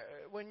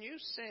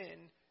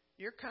sin,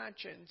 your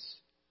conscience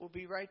will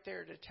be right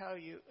there to tell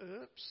you,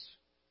 oops,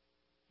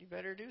 you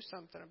better do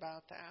something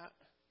about that.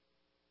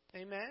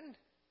 Amen?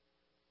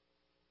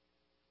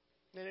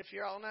 And if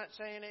you're all not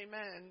saying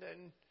amen,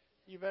 then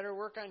you better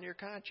work on your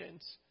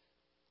conscience.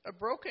 A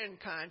broken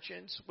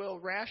conscience will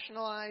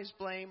rationalize,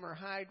 blame, or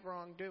hide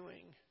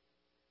wrongdoing.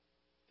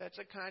 That's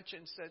a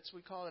conscience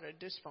we call it a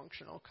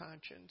dysfunctional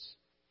conscience.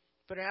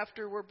 But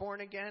after we're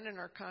born again and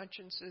our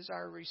consciences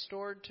are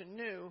restored to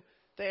new,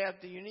 they have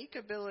the unique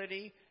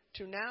ability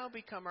to now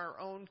become our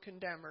own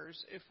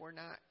condemners if we're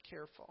not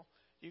careful.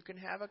 You can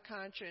have a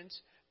conscience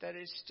that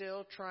is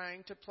still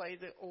trying to play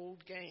the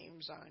old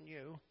games on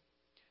you.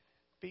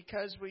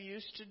 Because we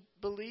used to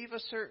believe a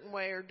certain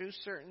way or do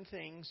certain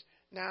things,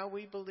 now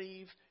we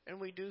believe and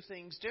we do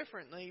things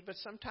differently. But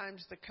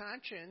sometimes the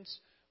conscience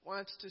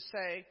wants to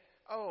say,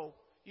 oh,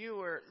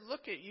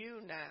 look at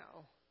you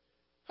now.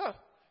 Huh,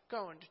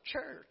 going to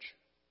church.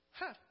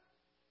 Huh,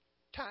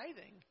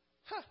 tithing.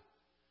 Huh,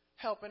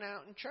 helping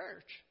out in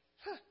church.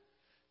 Huh,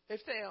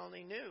 if they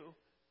only knew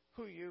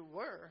who you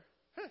were.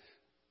 Huh.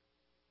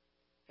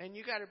 And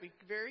you got to be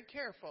very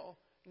careful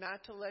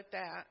not to let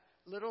that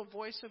little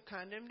voice of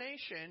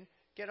condemnation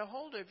get a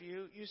hold of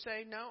you. You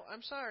say, no,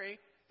 I'm sorry,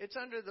 it's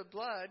under the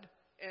blood,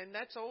 and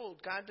that's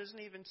old. God doesn't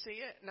even see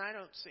it, and I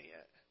don't see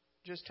it.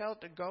 Just tell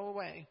it to go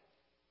away.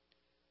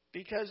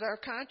 Because our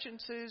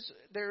consciences,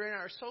 they're in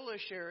our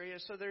soulish area,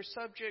 so they're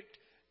subject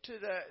to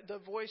the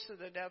voice of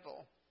the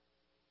devil.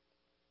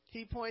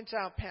 He points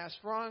out past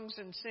wrongs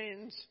and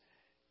sins,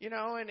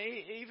 and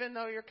even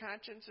though your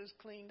conscience is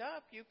cleaned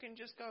up, you can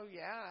just go,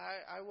 yeah,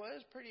 I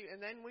was pretty,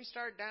 and then we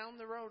start down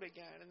the road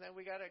again, and then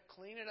we got to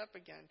clean it up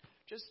again.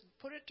 Just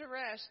put it to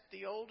rest.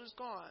 The old is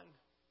gone.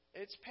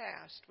 It's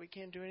past. We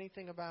can't do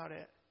anything about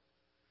it.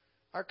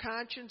 Our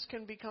conscience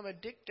can become a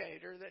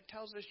dictator that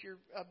tells us you're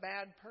a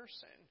bad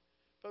person,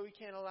 but we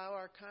can't allow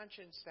our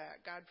conscience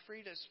that. God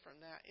freed us from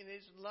that. In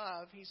His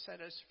love, He set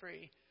us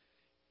free.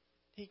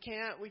 We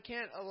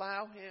can't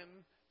allow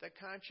Him, the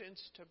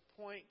conscience, to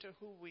point to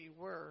who we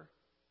were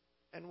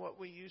and what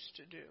we used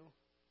to do.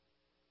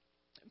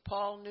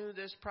 Paul knew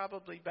this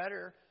probably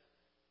better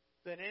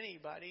than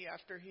anybody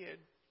after he had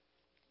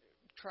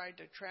tried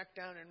to track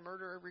down and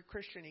murder every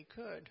Christian he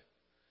could.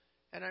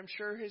 And I'm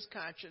sure his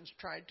conscience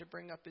tried to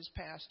bring up his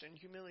past and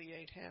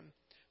humiliate him.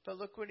 But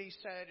look what he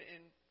said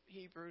in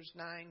Hebrews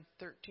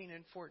 9:13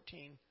 and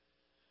 14.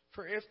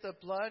 For if the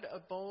blood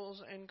of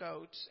bulls and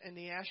goats and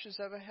the ashes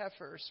of a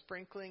heifer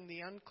sprinkling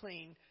the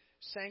unclean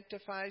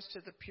sanctifies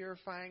to the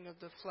purifying of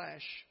the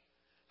flesh,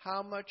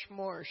 how much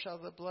more shall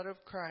the blood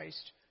of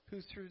Christ,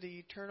 who through the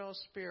eternal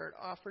Spirit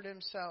offered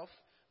Himself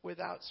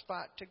without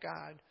spot to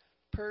God,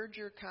 purge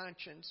your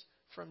conscience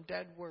from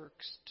dead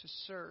works to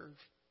serve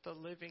the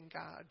living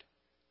God.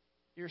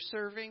 You're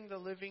serving the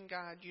living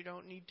God. You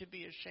don't need to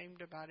be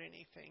ashamed about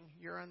anything.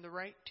 You're on the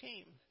right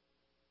team.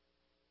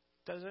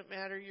 Doesn't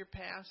matter your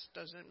past,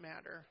 doesn't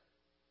matter.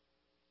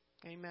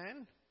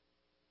 Amen?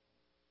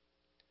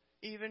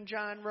 Even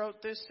John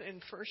wrote this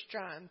in 1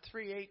 John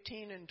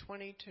 3:18 and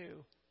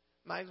 22.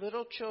 My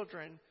little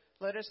children,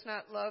 let us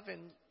not love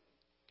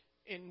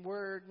in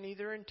word,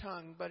 neither in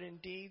tongue, but in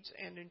deeds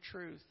and in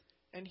truth.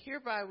 And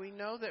hereby we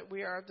know that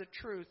we are of the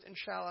truth and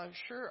shall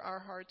assure our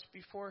hearts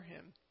before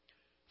Him.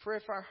 For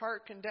if our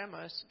heart condemn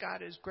us,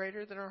 God is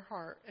greater than our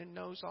heart and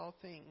knows all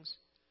things.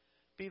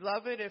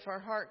 Beloved, if our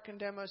heart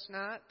condemn us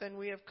not, then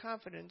we have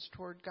confidence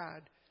toward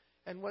God.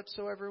 And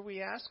whatsoever we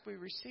ask, we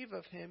receive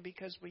of Him,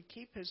 because we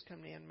keep His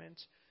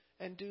commandments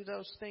and do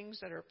those things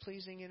that are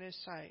pleasing in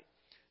His sight.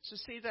 So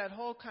see, that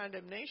whole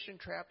condemnation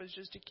trap is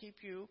just to keep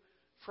you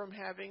from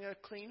having a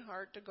clean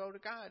heart to go to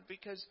God.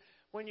 Because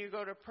when you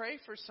go to pray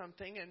for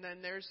something and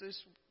then there's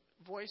this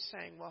voice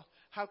saying, well,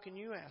 how can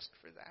you ask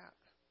for that?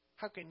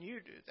 How can you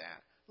do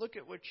that? Look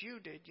at what you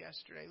did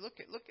yesterday. Look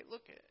at.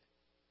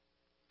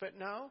 But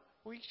no,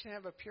 we can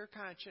have a pure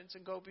conscience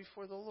and go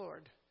before the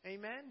Lord.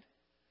 Amen?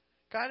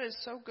 God is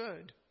so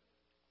good.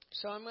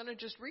 So I'm going to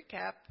just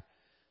recap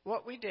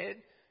what we did.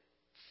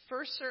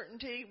 First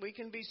certainty, we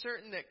can be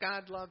certain that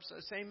God loves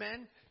us.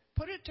 Amen?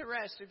 Put it to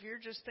rest if you're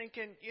just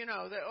thinking,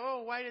 that,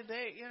 oh, why did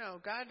they,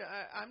 God,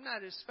 I'm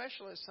not as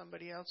special as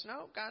somebody else.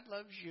 No, God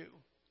loves you.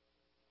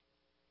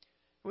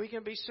 We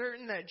can be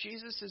certain that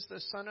Jesus is the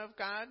Son of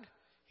God.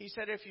 He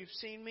said, if you've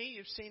seen me,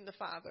 you've seen the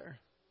Father.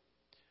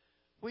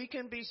 We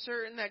can be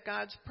certain that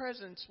God's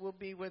presence will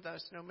be with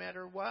us no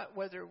matter what,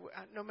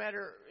 no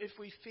matter if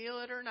we feel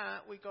it or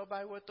not. We go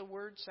by what the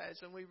Word says,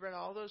 and we read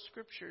all those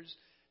scriptures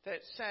that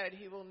said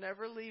He will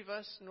never leave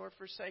us nor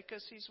forsake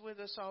us. He's with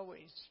us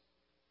always.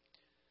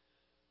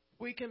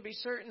 We can be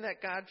certain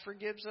that God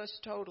forgives us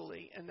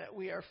totally and that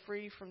we are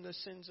free from the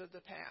sins of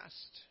the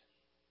past.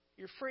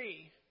 You're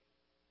free.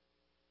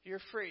 You're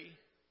free.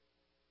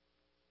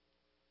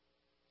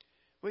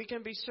 We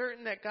can be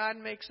certain that God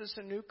makes us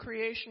a new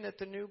creation at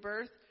the new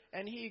birth,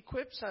 and He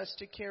equips us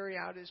to carry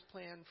out His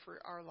plan for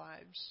our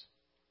lives.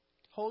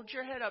 Hold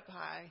your head up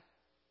high.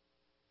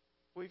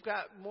 We've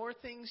got more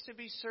things to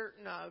be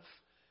certain of.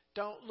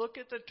 Don't look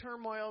at the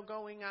turmoil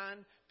going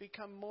on.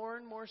 Become more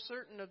and more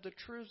certain of the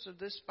truths of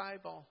this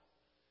Bible.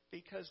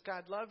 because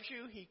God loves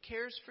you. He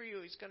cares for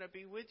you. He's going to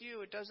be with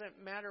you. It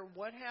doesn't matter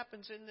what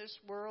happens in this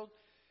world.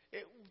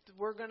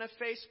 We're going to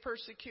face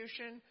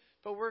persecution,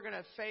 but we're going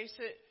to face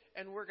it,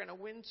 and we're going to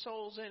win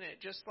souls in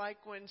it. Just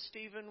like when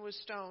Stephen was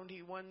stoned,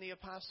 he won the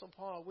Apostle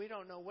Paul. We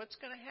don't know what's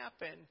going to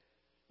happen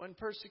when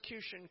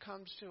persecution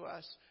comes to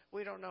us.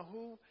 We don't know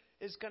who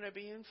is going to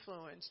be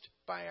influenced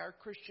by our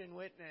Christian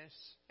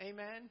witness.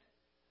 Amen?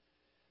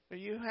 Will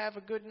you have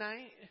a good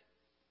night?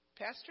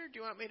 Pastor, do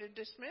you want me to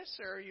dismiss,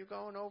 or are you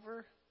going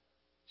over?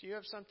 Do you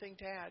have something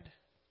to add?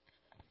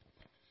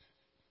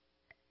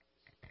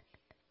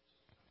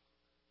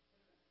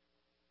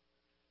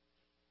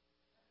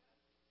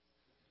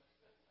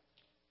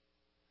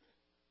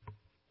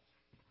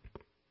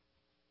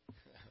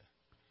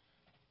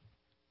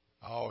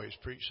 I always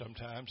preach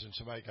sometimes, and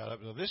somebody got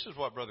up and said, "This is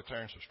what Brother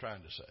Clarence was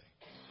trying to say."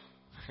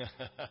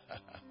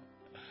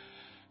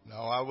 No,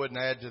 I wouldn't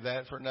add to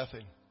that for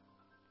nothing.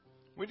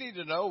 We need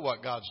to know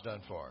what God's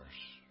done for us.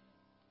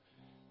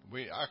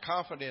 Our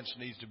confidence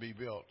needs to be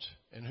built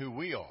in who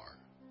we are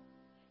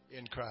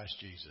in Christ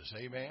Jesus.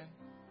 Amen.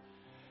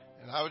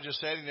 And I was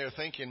just sitting there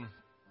thinking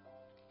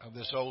of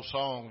this old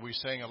song we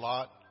sing a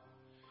lot.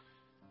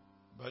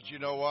 But you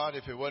know what?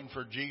 If it wasn't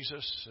for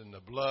Jesus and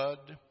the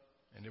blood,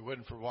 and it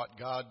wasn't for what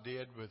God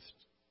did with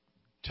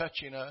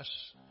touching us,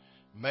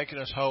 making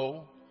us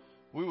whole,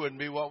 we wouldn't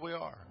be what we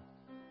are.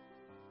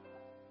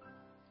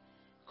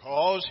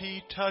 'Cause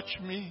He touched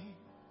me.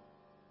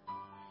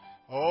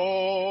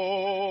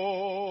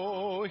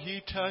 Oh,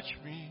 He touched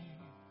me.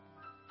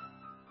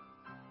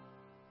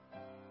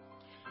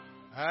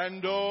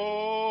 And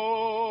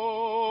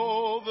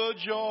oh, the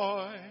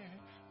joy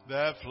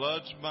that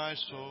floods my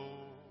soul.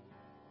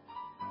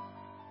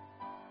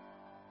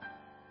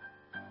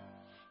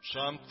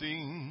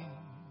 Something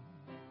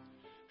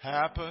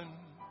happened,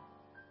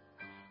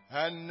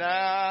 and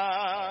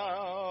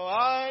now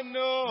I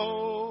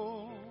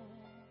know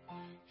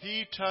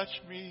He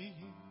touched me,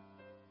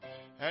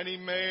 and He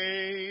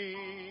made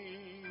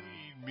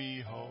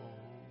me whole.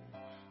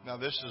 Now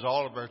this is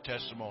all of our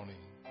testimony.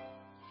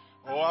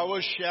 Oh, I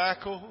was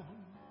shackled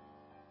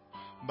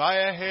by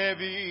a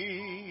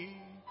heavy,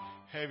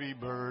 heavy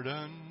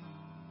burden.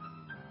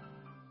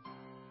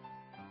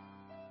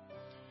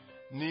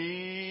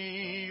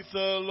 'Neath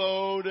the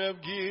load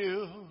of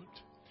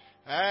guilt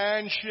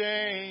and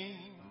shame.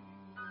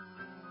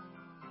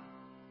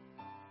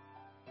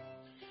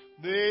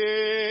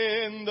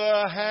 Then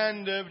the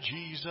hand of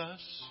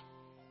Jesus,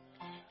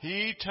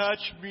 He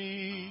touched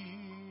me.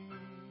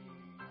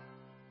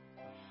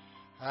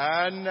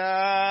 And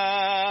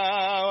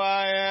now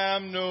I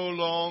am no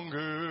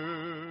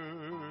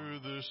longer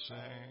the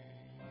same.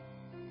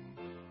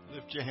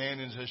 Lift your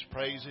hand and just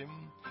praise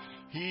Him.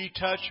 He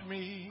touched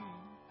me.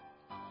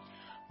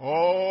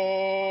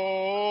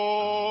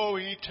 Oh,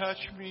 He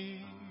touched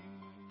me.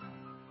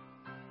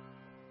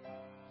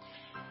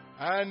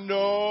 And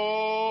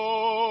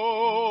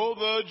oh,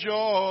 the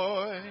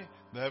joy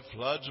that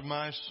floods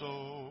my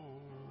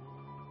soul.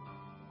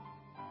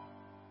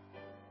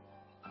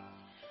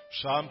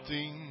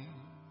 Something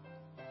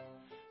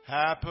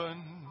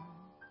happened,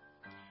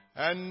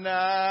 and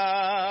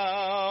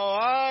now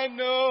I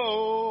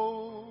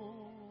know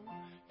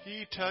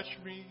He touched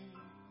me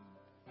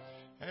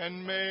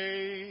and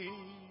made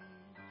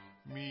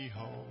me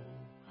whole.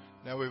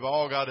 Now we've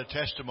all got a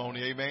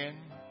testimony, amen?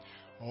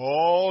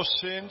 Oh,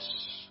 since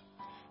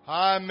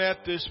I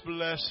met this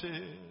blessed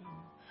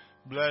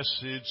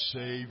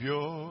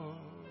Savior,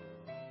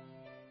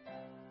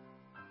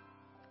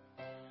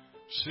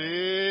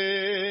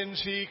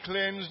 since He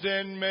cleansed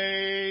and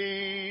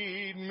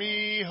made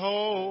me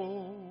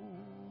whole,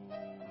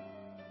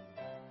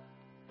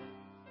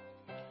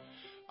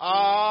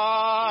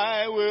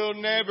 I will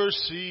never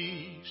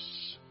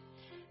cease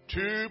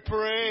to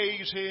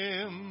praise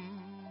Him.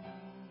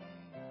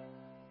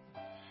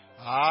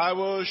 I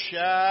will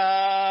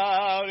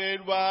shout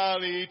it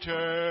while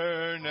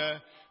eternity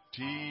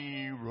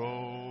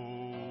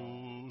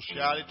rolls.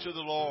 Shout it to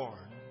the Lord.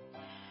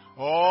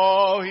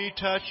 Oh, He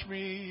touched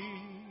me.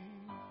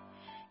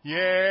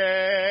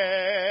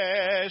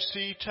 Yes,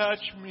 He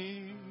touched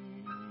me.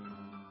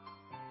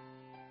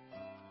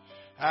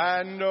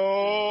 And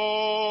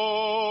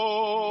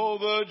oh,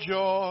 the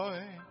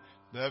joy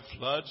that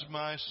floods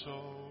my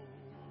soul.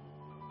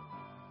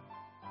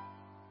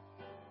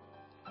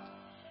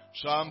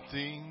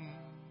 Something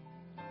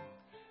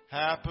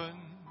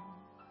happened,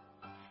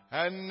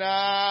 and now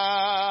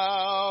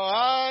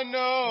I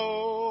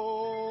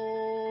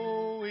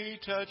know He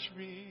touched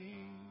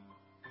me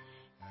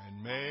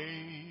and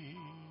made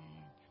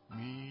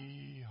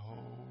me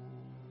whole.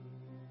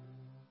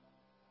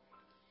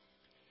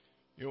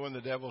 You know, when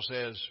the devil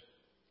says,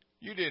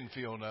 "You didn't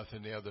feel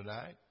nothing the other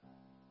night,"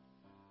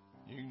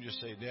 you can just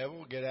say,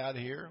 "Devil, get out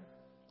of here.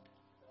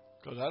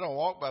 Because I don't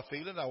walk by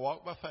feeling, I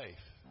walk by faith."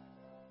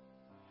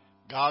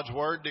 God's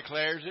Word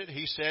declares it.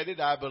 He said it.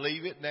 I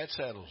believe it, and that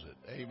settles it.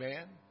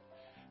 Amen.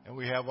 And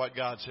we have what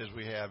God says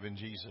we have in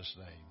Jesus'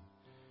 name.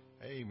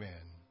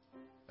 Amen.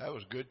 That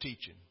was good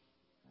teaching.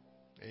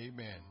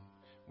 Amen.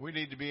 We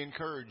need to be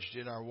encouraged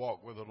in our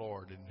walk with the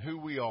Lord and who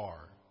we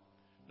are.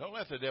 Don't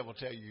let the devil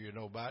tell you you're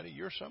nobody.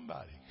 You're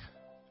somebody.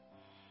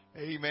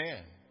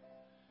 Amen.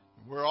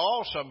 We're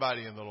all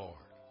somebody in the Lord.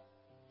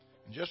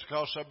 And just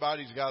because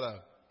somebody's got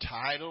a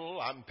title,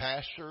 I'm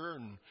pastor,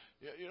 and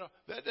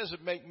that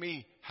doesn't make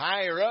me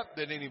higher up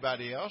than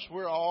anybody else.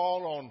 We're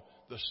all on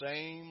the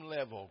same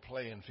level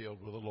playing field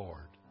with the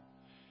Lord.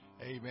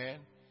 Amen.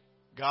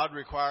 God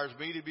requires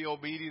me to be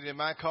obedient in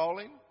my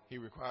calling. He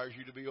requires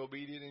you to be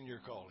obedient in your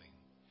calling.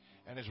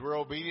 And as we're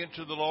obedient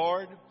to the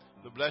Lord,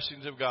 the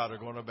blessings of God are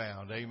going to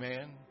abound.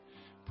 Amen.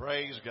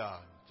 Praise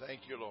God.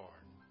 Thank you, Lord.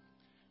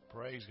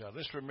 Praise God.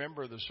 Let's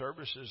remember the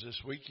services this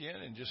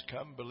weekend and just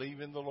come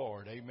believe in the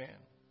Lord. Amen.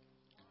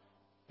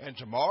 And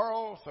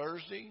tomorrow,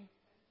 Thursday,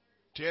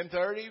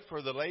 10:30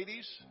 for the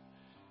ladies.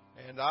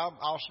 And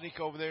I'll sneak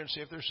over there and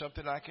see if there's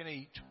something I can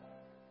eat.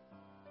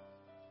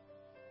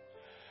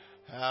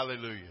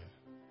 Hallelujah.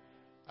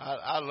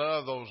 I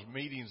love those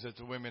meetings that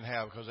the women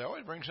have because they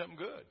always bring something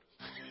good.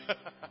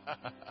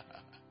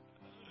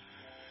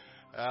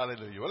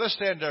 Hallelujah. Well, let's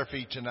stand to our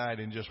feet tonight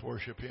and just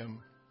worship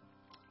Him.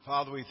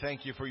 Father, we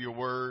thank You for Your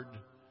word.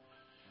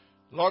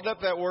 Lord,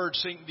 let that word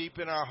sink deep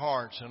in our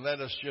hearts and let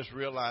us just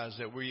realize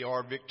that we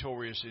are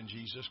victorious in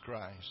Jesus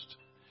Christ.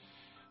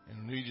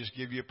 And we just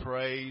give You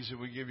praise and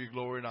we give You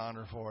glory and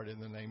honor for it in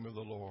the name of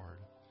the Lord.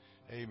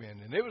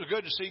 Amen. And it was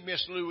good to see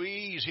Miss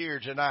Louise here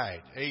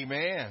tonight.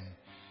 Amen.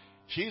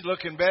 She's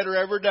looking better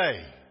every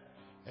day.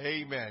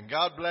 Amen.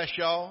 God bless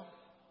y'all.